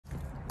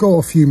got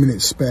a few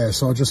minutes spare,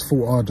 so I just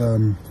thought I'd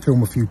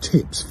film a few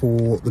tips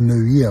for the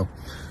new year.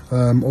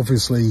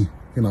 Obviously,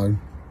 you know,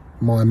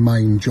 my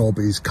main job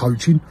is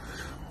coaching,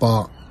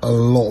 but a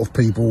lot of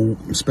people,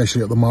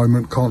 especially at the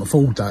moment, can't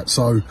afford that.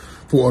 So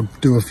thought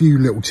I'd do a few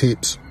little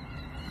tips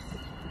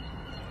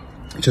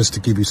just to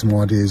give you some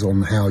ideas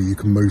on how you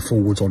can move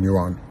forwards on your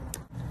own.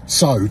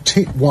 So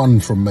tip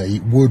one from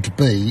me would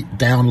be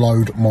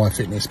download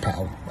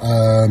MyFitnessPal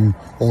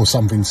or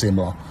something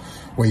similar,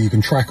 where you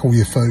can track all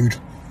your food.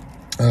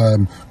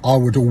 I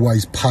would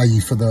always pay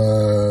for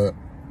the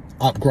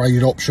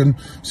upgraded option,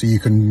 so you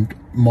can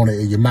monitor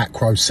your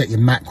macros, set your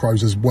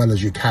macros as well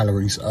as your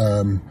calories.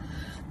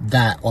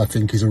 That I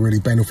think is a really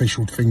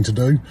beneficial thing to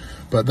do,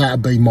 but that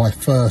would be my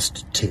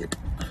first tip.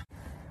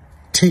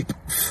 Tip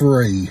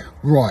 3,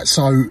 right,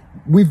 so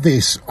with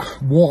this,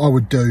 what I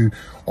would do,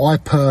 I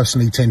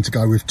personally tend to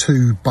go with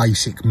 2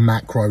 basic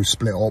macro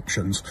split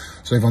options.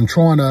 So if I'm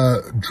trying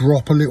to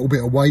drop a little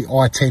bit of weight,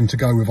 I tend to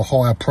go with a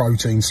higher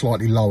protein,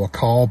 slightly lower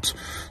carbs.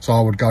 So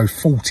I would go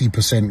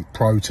 40%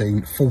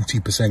 protein,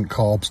 40%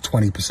 carbs,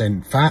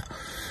 20% fat.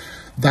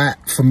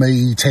 That for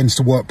me tends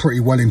to work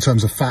pretty well in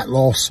terms of fat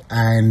loss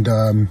and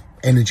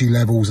energy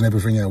levels and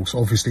everything else.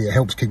 Obviously it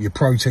helps keep your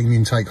protein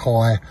intake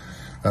high,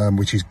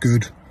 which is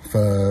good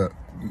for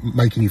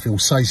making you feel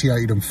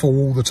satiated and full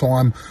all the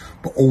time,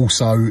 but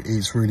also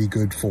it's really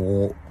good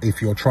for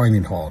if you're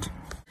training hard.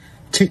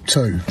 Tip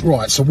 2,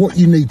 right, so what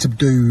you need to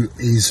do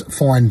is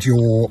find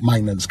your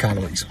maintenance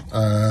calories.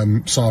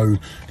 So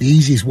the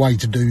easiest way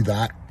to do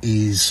that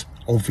is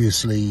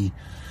obviously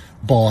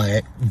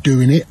by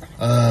doing it,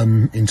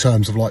 in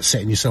terms of like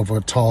setting yourself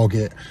a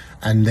target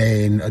and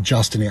then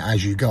adjusting it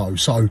as you go.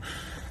 So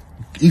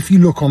if you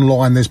look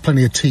online, there's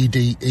plenty of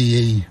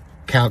TDEE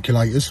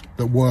calculators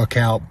that work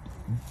out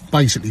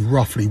basically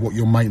roughly what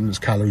your maintenance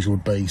calories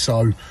would be.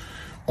 So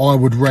I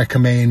would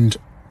recommend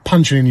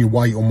punching in your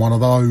weight on one of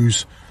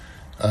those,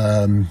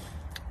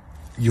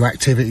 your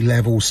activity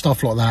levels,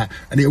 stuff like that,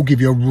 and it'll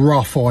give you a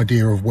rough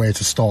idea of where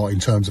to start in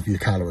terms of your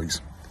calories.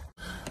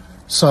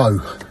 So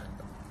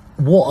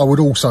what I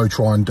would also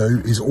try and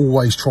do is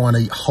always try and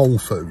eat whole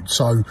food.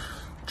 So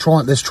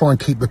let's try and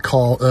keep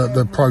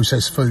the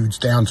processed foods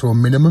down to a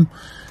minimum.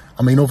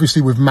 I mean,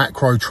 obviously with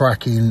macro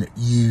tracking,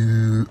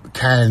 you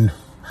can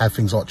have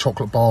things like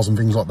chocolate bars and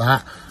things like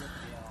that.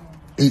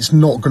 It's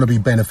not going to be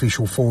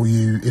beneficial for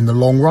you in the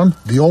long run.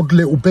 The odd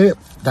little bit,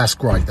 that's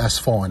great, that's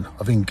fine.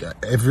 I think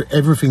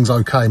everything's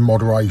okay in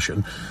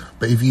moderation,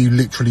 but if you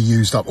literally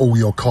used up all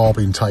your carb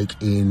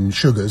intake in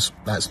sugars,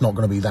 that's not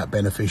going to be that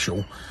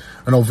beneficial.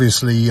 And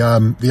obviously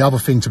the other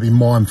thing to be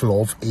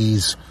mindful of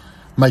is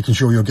making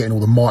sure you're getting all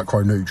the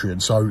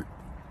micronutrients. So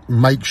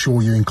make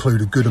sure you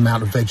include a good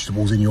amount of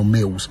vegetables in your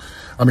meals.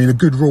 I mean, a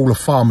good rule of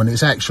thumb, and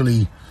it's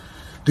actually,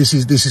 this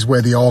is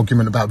where the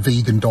argument about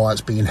vegan diets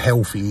being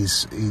healthy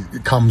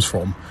it comes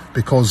from,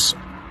 because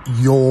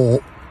your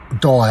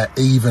diet,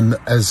 even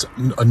as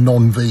a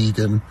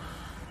non-vegan,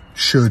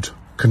 should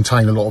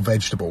contain a lot of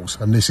vegetables.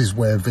 And this is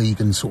where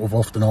vegans sort of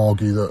often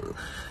argue that,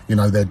 you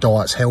know, their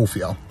diet's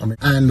healthier. I mean,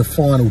 and the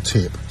final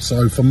tip,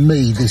 so for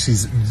me this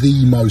is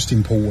the most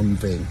important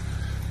thing: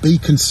 be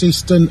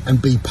consistent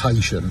and be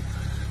patient.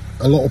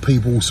 A lot of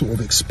people sort of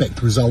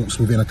expect results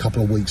within a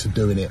couple of weeks of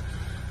doing it.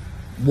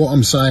 What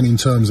I'm saying in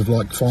terms of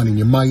like finding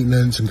your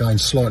maintenance and going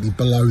slightly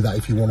below that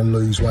if you want to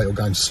lose weight, or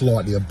going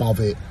slightly above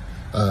it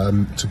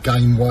to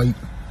gain weight,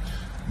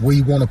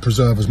 we want to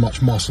preserve as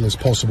much muscle as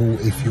possible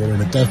if you're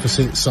in a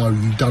deficit, so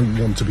you don't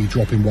want to be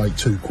dropping weight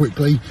too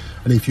quickly.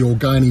 And if you're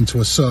going into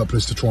a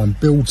surplus to try and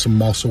build some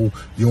muscle,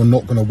 you're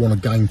not going to want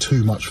to gain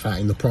too much fat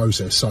in the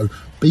process. So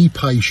be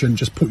patient,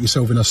 just put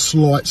yourself in a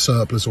slight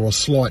surplus or a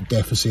slight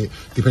deficit,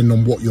 depending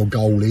on what your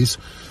goal is,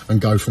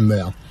 and go from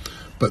there.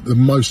 But the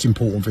most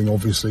important thing,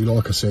 obviously,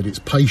 like I said, it's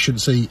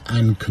patience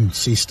and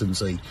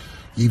consistency.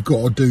 You've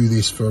got to do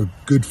this for a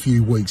good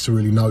few weeks to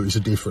really notice a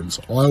difference.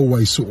 I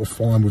always sort of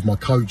find with my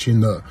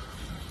coaching that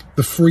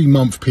the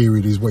 3-month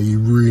period is where you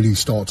really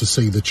start to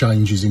see the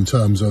changes in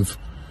terms of,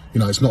 you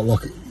know, it's not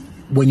like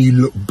when you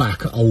look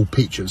back at old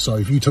pictures. So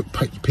if you took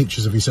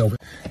pictures of yourself,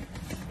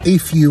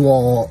 if you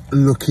are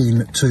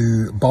looking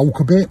to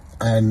bulk a bit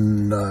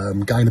and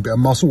gain a bit of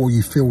muscle, or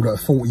you feel that a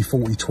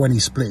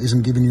 40-40-20 split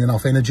isn't giving you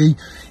enough energy,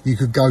 you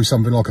could go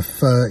something like a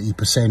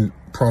 30%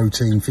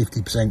 protein,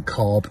 50%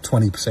 carb,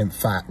 20%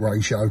 fat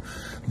ratio.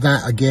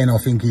 That again, I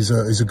think is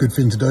a good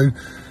thing to do.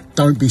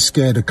 Don't be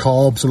scared of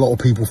carbs. A lot of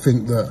people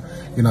think that,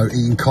 you know,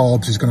 eating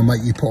carbs is going to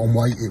make you put on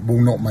weight. It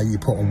will not make you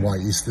put on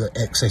weight. It's the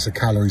excess of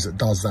calories that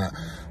does that.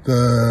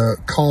 The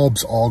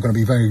carbs are going to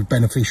be very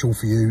beneficial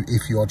for you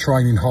if you are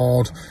training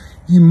hard.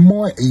 You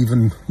might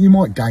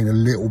gain a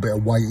little bit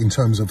of weight in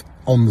terms of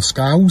on the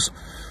scales,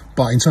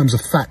 but in terms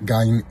of fat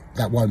gain,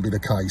 that won't be the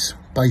case.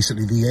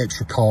 Basically, the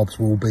extra carbs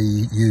will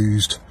be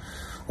used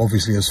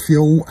obviously as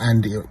fuel,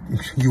 and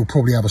you'll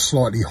probably have a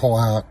slightly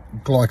higher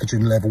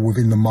glycogen level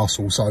within the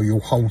muscle, so you'll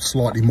hold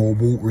slightly more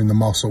water in the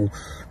muscle,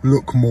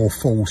 look more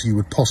full, so you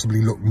would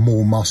possibly look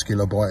more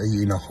muscular by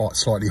eating a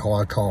slightly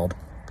higher carb.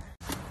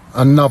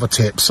 Another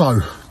tip,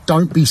 so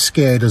Don't be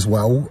scared as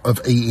well of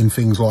eating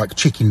things like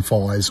chicken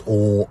thighs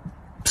or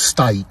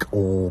steak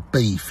or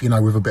beef, you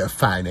know, with a bit of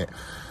fat in it.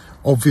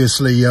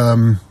 Obviously,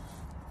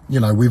 you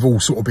know, we've all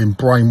sort of been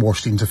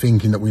brainwashed into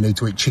thinking that we need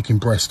to eat chicken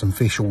breast and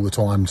fish all the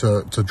time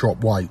to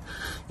drop weight.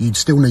 You'd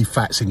still need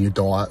fats in your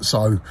diet,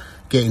 so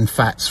getting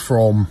fats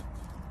from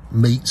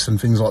meats and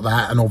things like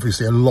that, and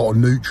obviously a lot of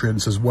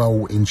nutrients as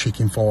well in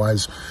chicken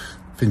thighs,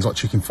 things like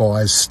chicken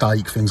thighs,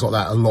 steak, things like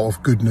that, a lot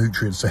of good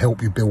nutrients to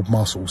help you build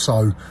muscle.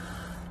 So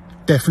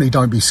definitely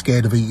don't be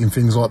scared of eating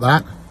things like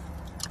that.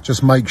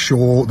 Just make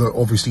sure that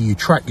obviously you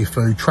track your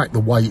food, track the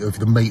weight of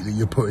the meat that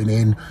you're putting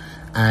in,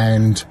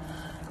 and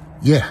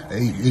yeah,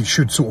 it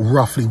should sort of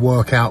roughly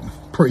work out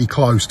pretty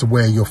close to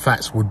where your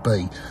fats would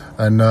be.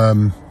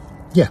 And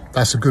yeah,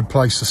 that's a good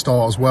place to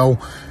start as well.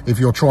 If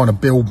you're trying to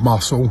build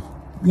muscle,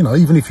 you know,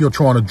 even if you're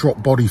trying to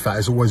drop body fat,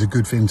 it's always a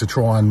good thing to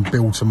try and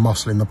build some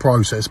muscle in the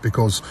process,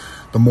 because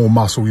the more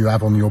muscle you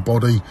have on your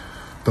body,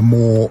 the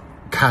more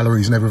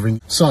calories and everything.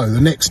 So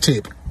the next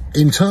tip,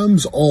 in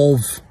terms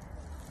of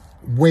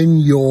when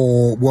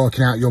you're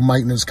working out your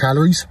maintenance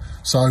calories,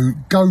 so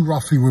go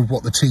roughly with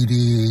what the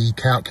TDEE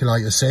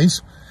calculator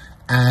says,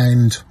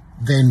 and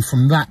then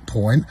from that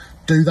point,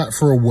 do that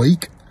for a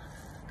week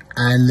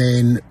and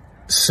then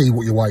see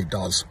what your weight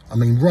does. I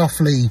mean,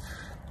 roughly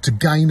to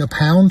gain a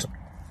pound,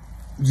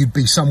 you'd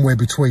be somewhere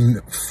between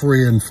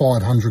 300 and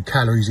 500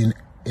 calories in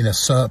a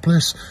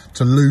surplus.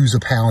 To lose a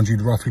pound,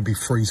 you'd roughly be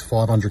 300 to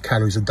 500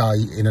 calories a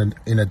day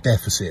in a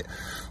deficit.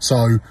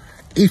 So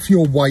if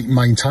your weight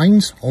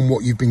maintains on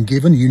what you've been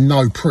given, you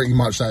know pretty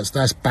much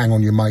that's bang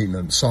on your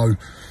maintenance. So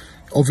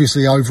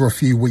obviously over a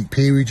few week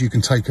period, you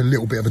can take a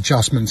little bit of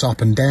adjustments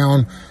up and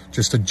down,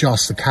 just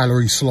adjust the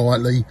calories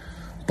slightly.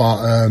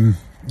 But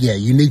yeah,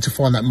 you need to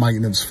find that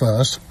maintenance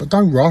first, but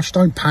don't rush,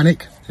 don't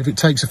panic. If it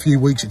takes a few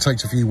weeks, it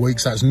takes a few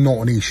weeks. That's not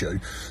an issue.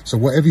 So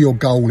whatever your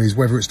goal is,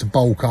 whether it's to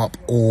bulk up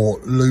or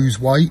lose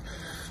weight,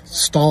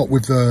 start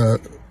with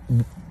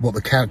what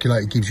the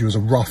calculator gives you as a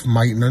rough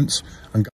maintenance,